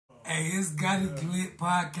Hey, it's GODDY Glit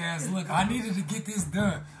podcast. Look, I needed to get this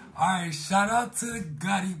done. All right, shout out to the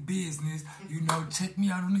GODDY business. You know, check me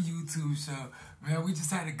out on the YouTube show. Man, we just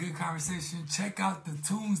had a good conversation. Check out the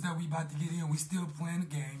tunes that we about to get in. We still playing the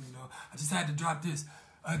game, you know. I just had to drop this.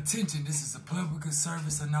 Attention, this is a public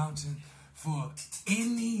service announcement for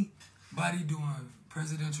anybody doing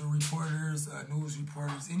presidential reporters, news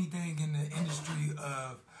reporters, anything in the industry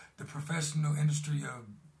of the professional industry of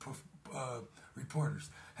reporters.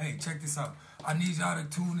 Hey, check this out. I need y'all to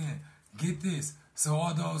tune in. Get this. So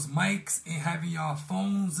all those mics and having y'all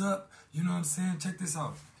phones up, you know what I'm saying? Check this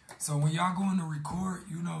out. So when y'all going to record,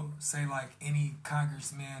 you know, say like any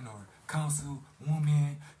congressman or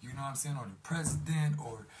councilwoman, you know what I'm saying, or the president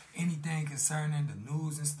or anything concerning the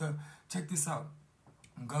news and stuff, check this out.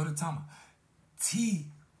 Go to Tama. TEMU.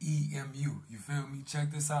 You feel me?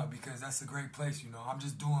 Check this out because that's a great place, you know. I'm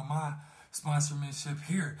just doing my sponsorship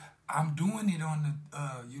here. I'm doing it on the,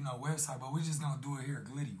 website, but we're just going to do it here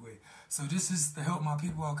Glitty way. So this is to help my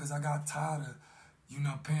people out because I got tired of, you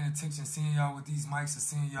know, paying attention, seeing y'all with these mics or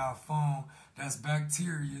seeing y'all phone. That's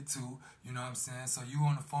bacteria too, you know what I'm saying? So you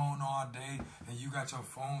on the phone all day and you got your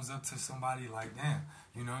phones up to somebody like, damn,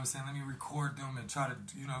 you know what I'm saying? Let me record them and try to,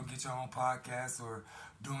 you know, get your own podcast or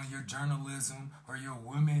doing your journalism or your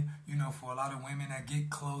women, you know, for a lot of women that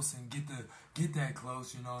get close and get that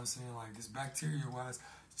close, you know what I'm saying? Like it's bacteria-wise.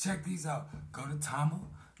 Check these out. Go to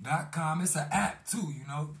Tamo.com. It's an app too, you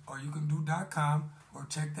know, or you can do .com or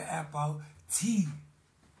check the app out. TEMU.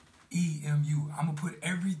 I'm going to put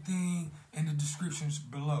everything in the descriptions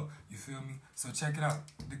below. You feel me? So check it out.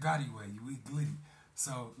 The GODDY way. We Glitty.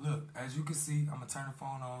 So look, as you can see, I'm going to turn the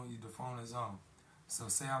phone on. The phone is on. So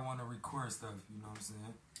say I want to record stuff. You know what I'm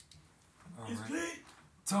saying? All right.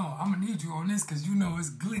 Tone, I'm going to need you on this because you know it's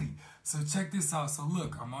Glitty. So check this out. So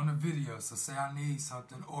look, I'm on the video. So say I need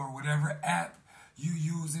something or whatever app you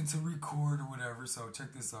using to record or whatever. So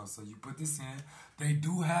check this out. So you put this in. They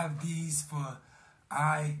do have these for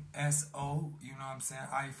ISO, you know what I'm saying,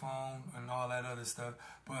 iPhone and all that other stuff.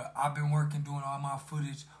 But I've been working doing all my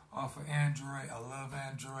footage off of Android. I love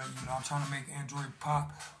Android. You know, I'm trying to make Android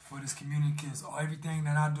pop for this community kids. Everything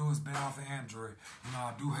that I do is been off of Android. You know,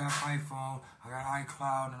 I do have iPhone. I got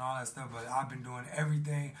iCloud and all that stuff. But I've been doing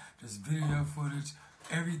everything, just video footage.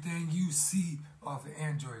 Everything you see off of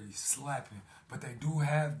Android is slapping. But they do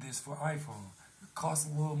have this for iPhone. It costs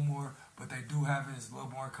a little more, but they do have it. It's a little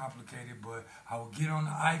more complicated, but I will get on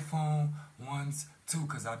the iPhone ones too,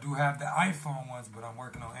 because I do have the iPhone ones, but I'm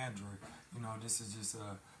working on Android. You know, this is just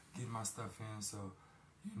getting my stuff in, so,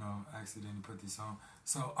 you know, I accidentally put this on.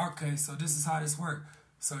 So, okay, so this is how this works.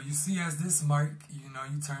 So you see as this mic, you know,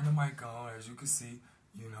 you turn the mic on, as you can see,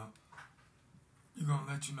 you know. You're going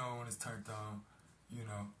to let you know when it's turned on, you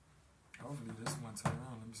know. Hopefully this one turned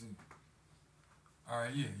on. Let me see. All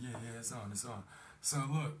right, yeah, it's on. So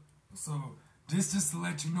look, so this just to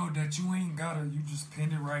let you know that you ain't gotta, you just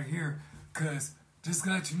pin it right here, cause just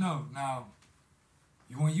to let you know, now,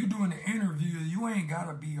 when you doing the interview, you ain't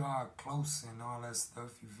gotta be all close and all that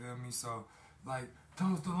stuff, you feel me? So, like,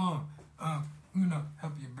 toast along, you know,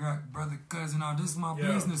 help your brother, cousin out. This is my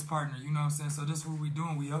business partner, you know what I'm saying? So this is what we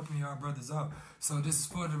doing, we helping y'all brothers out. So this is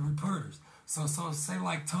for the reporters. So say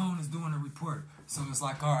like Tone is doing a report. So it's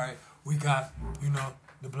like, all right, we got, you know,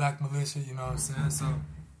 the black militia, you know what I'm saying? So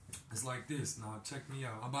it's like this. Now check me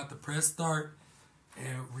out. I'm about to press start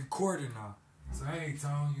and record it now. So hey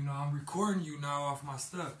Tone, you know, I'm recording you now off my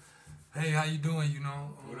stuff. Hey, how you doing, you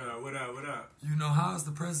know? What up? You know, how's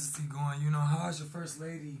the presidency going? You know, how's your first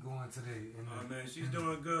lady going today? Man, she's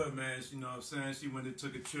doing good, man. You know what I'm saying? She went and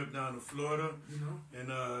took a trip down to Florida. You know?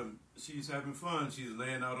 And she's having fun. She's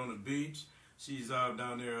laying out on the beach. She's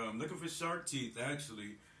down there looking for shark teeth,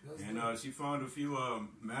 actually. And she found a few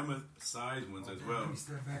mammoth-sized ones as well. You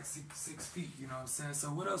step back 6 feet, you know what I'm saying? So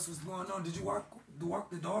what else was going on? Did you walk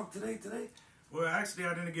the dog today? Well, actually,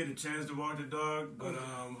 I didn't get a chance to walk the dog, but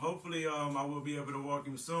hopefully I will be able to walk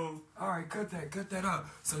him soon. All right, cut that out.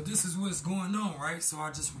 So this is what's going on, right? So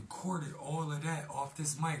I just recorded all of that off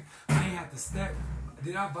this mic. I ain't have to step.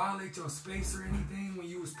 Did I violate your space or anything when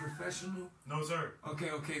you was professional? No, sir.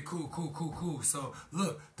 Okay, cool. So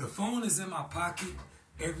look, the phone is in my pocket.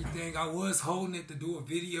 Everything. I was holding it to do a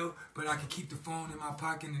video, but I can keep the phone in my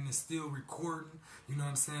pocket and it's still recording. You know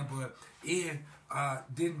what I'm saying? But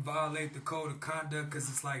didn't violate the code of conduct because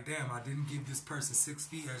it's like, damn, I didn't give this person 6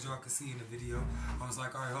 feet, as y'all can see in the video. I was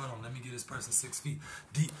like, all right, hold on, let me give this person 6 feet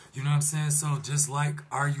deep. You know what I'm saying? So just like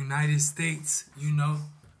our United States, you know,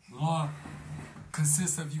 law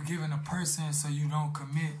consists of you giving a person so you don't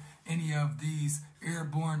commit any of these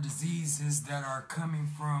airborne diseases that are coming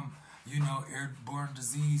from you know, airborne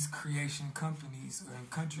disease creation companies and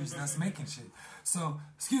countries that's making shit. So,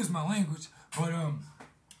 excuse my language, but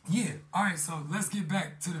yeah. Alright, so let's get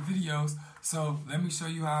back to the videos. So let me show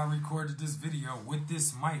you how I recorded this video with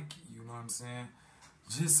this mic, you know what I'm saying?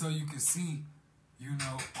 Just so you can see, you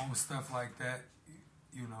know, on stuff like that,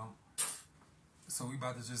 you know. So we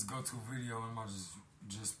about to just go to a video and I'm about to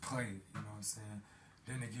just play it, you know what I'm saying?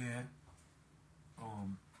 Then again,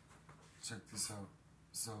 check this out.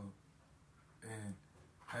 So, and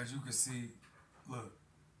as you can see, look.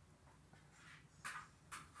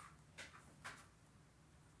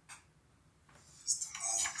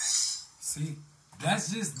 See,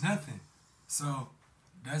 that's just nothing. So,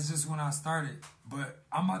 that's just when I started. But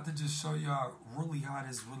I'm about to just show y'all really how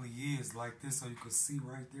this really is like this so you can see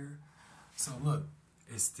right there. So, look,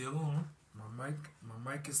 it's still on.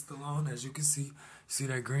 My mic is still on, as you can see. See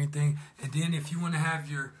that green thing? And then if you want to have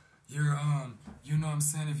your you know what I'm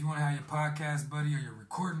saying, if you want to have your podcast buddy or your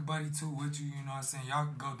recording buddy too with you, you know what I'm saying, y'all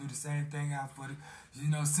can go do the same thing out for it. You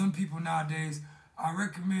know, some people nowadays, I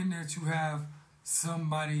recommend that you have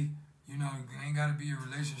somebody, you know, it ain't got to be a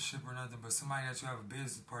relationship or nothing, but somebody that you have a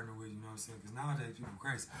business partner with, you know what I'm saying, because nowadays people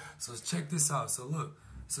crazy. So check this out. So look,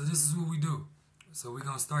 so this is what we do. So we're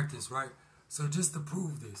going to start this, right? So just to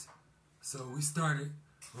prove this, so we started,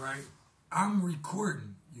 right? I'm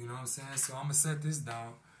recording, you know what I'm saying? So I'm going to set this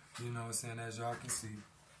down, you know what I'm saying, as y'all can see.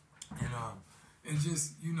 And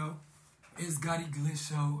just, you know, it's GODDY Glit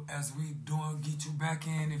Show as we get you back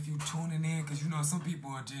in if you tuning in, because, you know, some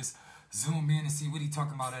people are just zoom in and see what he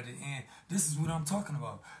talking about at the end. This is what I'm talking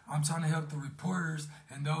about. I'm trying to help the reporters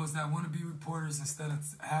and those that want to be reporters instead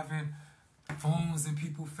of having phones in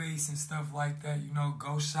people's face and stuff like that. You know,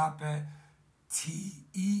 go shop at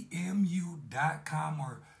TEMU.com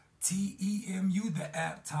or TEMU, the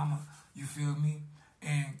app, Tama. You feel me?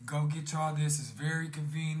 And go get y'all this. It's very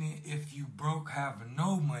convenient. If you broke, have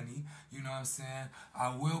no money, you know what I'm saying,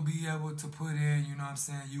 I will be able to put in, you know what I'm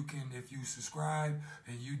saying, you can, if you subscribe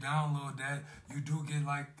and you download that, you do get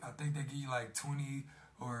like, I think they give you like 20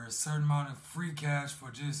 or a certain amount of free cash for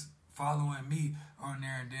just following me on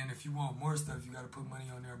there. And then if you want more stuff, you got to put money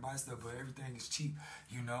on there and buy stuff, but everything is cheap,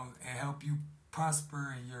 you know, and help you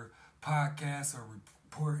prosper in your podcast or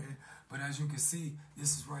reporting. But as you can see,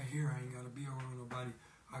 this is right here. I ain't got to be around nobody.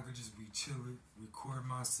 I could just be chilling, record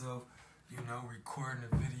myself, you know, recording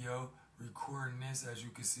the video, recording this, as you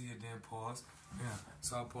can see, and then pause. Yeah,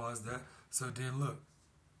 so I paused that. So then look.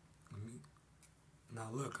 Now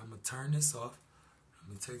look, I'm going to turn this off. I'm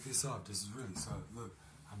going to take this off. This is really, so look,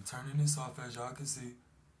 I'm turning this off, as y'all can see.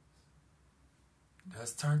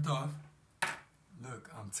 That's turned off. Look,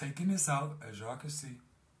 I'm taking this out, as y'all can see.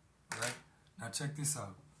 Right? Now check this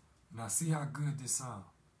out. Now see how good this sounds.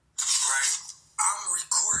 Right? I'm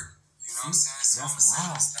recording. You know what I'm saying? So that's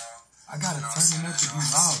loud. I gotta turn it up to be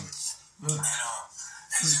louder. Look.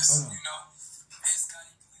 See, hold on.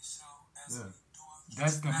 Look.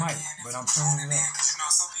 That's the mic, but I'm turning it up. Because you know,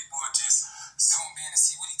 some people are just zoom in and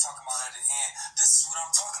see what he talking about at the end. This is what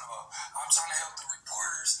I'm talking about. I'm trying to help the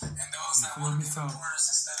reporters and those that want to be reporters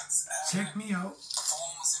instead of check me out.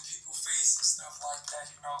 Phones in people's face and stuff like that,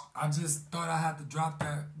 you know. I just thought I had to drop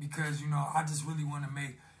that because, you know, I just really want to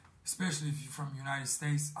make, especially if you're from the United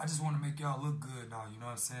States, I just want to make y'all look good now, you know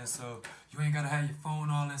what I'm saying? So you ain't got to have your phone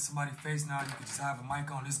all in somebody's face now. You can just have a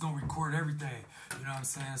mic on. It's going to record everything, you know what I'm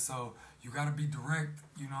saying? So you got to be direct,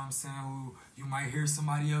 you know what I'm saying? Who you might hear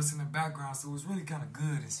somebody else in the background. So it's really kind of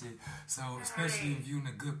good and shit. So especially if you're in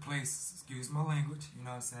a good place, excuse my language, you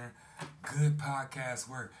know what I'm saying? Good podcast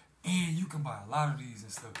work. And you can buy a lot of these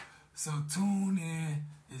and stuff. So tune in.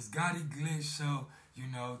 It's GODDY Glit Show. You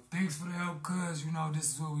know, thanks for the help, cuz, you know,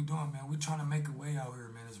 this is what we doing, man. We're trying to make a way out here,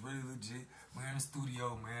 man. It's really legit. We're in the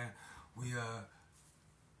studio, man. We,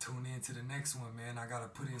 tune in to the next one, man. I got to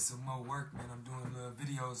put in some more work, man. I'm doing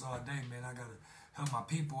videos all day, man. I got to help my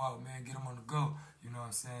people out, man. Get them on the go, you know what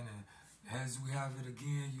I'm saying? And as we have it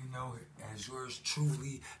again, you know, as yours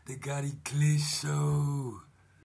truly, the GODDY Glit Show.